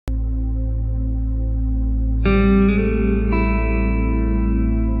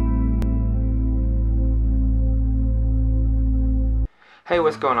Hey,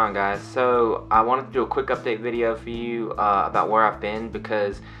 what's going on, guys? So I wanted to do a quick update video for you about where I've been,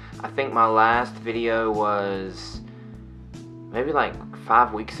 because I think my last video was maybe like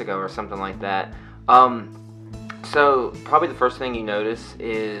 5 weeks ago or something like that. So probably the first thing you notice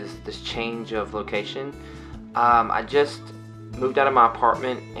is this change of location. I just moved out of my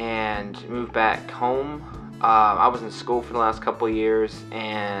apartment and moved back home. I was in school for the last couple of years,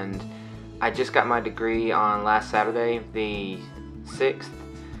 and I just got my degree on last Saturday, the 6th.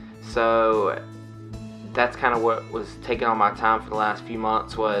 So that's kind of what was taking all my time for the last few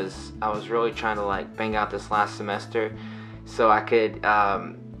months. Was I was really trying to like bang out this last semester so I could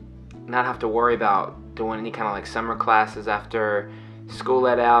not have to worry about doing any kind of like summer classes after school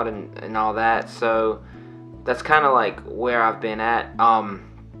let out and all that. So that's kind of like where I've been at.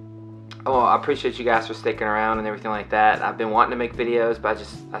 Well, I appreciate you guys for sticking around and everything like that. I've been wanting to make videos, but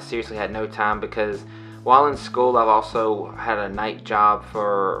I seriously had no time, because while in school I've also had a night job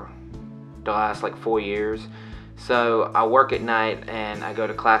for the last like 4 years. So I work at night and I go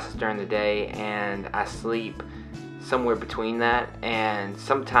to classes during the day, and I sleep somewhere between that. And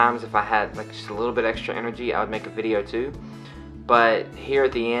sometimes if I had like just a little bit extra energy, I would make a video too. But here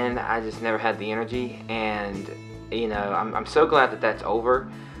at the end, I just never had the energy, and you know, I'm so glad that that's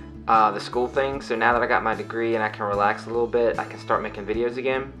over, the school thing. So now that I got my degree and I can relax a little bit, I can start making videos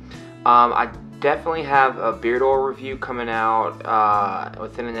again. I definitely have a beard oil review coming out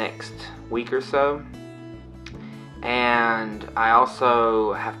within the next week or so, and I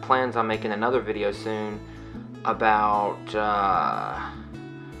also have plans on making another video soon about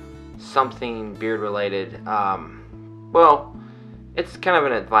something beard related. Well, it's kind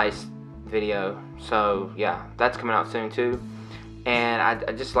of an advice video, so yeah, that's coming out soon too. And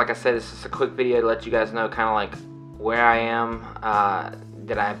I just, like I said, this is a quick video to let you guys know kind of like where I am.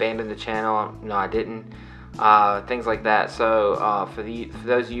 Did I abandon the channel? No, I didn't. Things like that. So for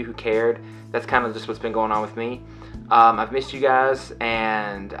those of you who cared, that's kind of just what's been going on with me. I've missed you guys,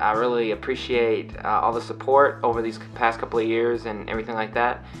 and I really appreciate all the support over these past couple of years and everything like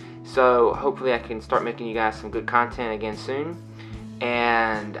that. So hopefully I can start making you guys some good content again soon,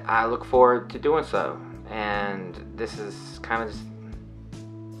 and I look forward to doing so. And this is kind of just,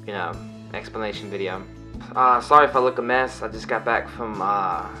 you know, explanation video. Sorry if I look a mess. I just got back from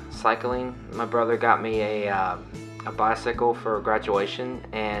cycling. My brother got me a bicycle for graduation,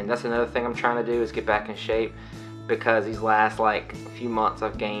 and that's another thing I'm trying to do, is get back in shape, because these last like few months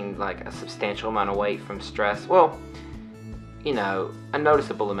I've gained like a substantial amount of weight from stress. Well, you know, a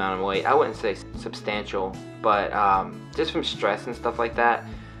noticeable amount of weight. I wouldn't say substantial, but just from stress and stuff like that.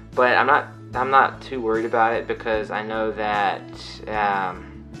 But I'm not too worried about it, because I know that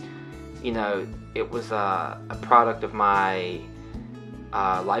you know, it was a product of my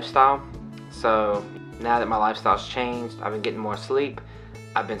lifestyle. So now that my lifestyle's changed, I've been getting more sleep.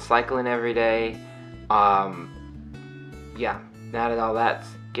 I've been cycling every day. Yeah, now that all that's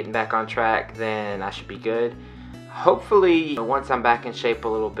getting back on track, then I should be good. Hopefully, once I'm back in shape a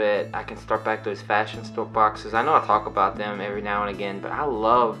little bit, I can start back those fashion store boxes. I know I talk about them every now and again, but I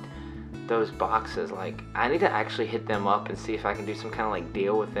loved those boxes. Like, I need to actually hit them up and see if I can do some kind of like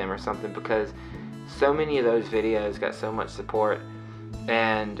deal with them or something, because so many of those videos got so much support,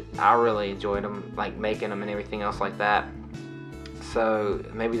 and I really enjoyed them, like making them and everything else like that. So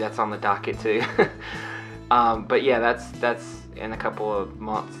maybe that's on the docket too. But yeah, that's in a couple of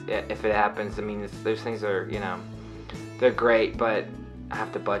months if it happens. I mean, those things are, you know, they're great, but I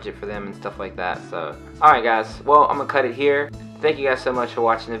have to budget for them and stuff like that. So alright guys, well, I'm gonna cut it here. Thank you guys so much for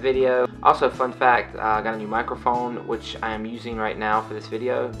watching the video. Also, fun fact, I got a new microphone, which I am using right now for this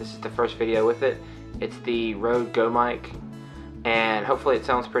video. This is the first video with it. It's the Rode Go mic, and hopefully it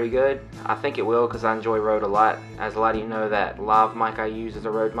sounds pretty good. I think it will, because I enjoy Rode a lot. As a lot of you know, that lav mic I use is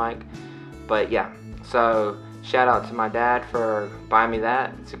a Rode mic. But yeah, so shout out to my dad for buying me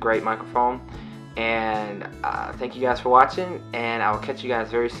that. It's a great microphone. And thank you guys for watching, and I will catch you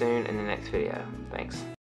guys very soon in the next video. Thanks.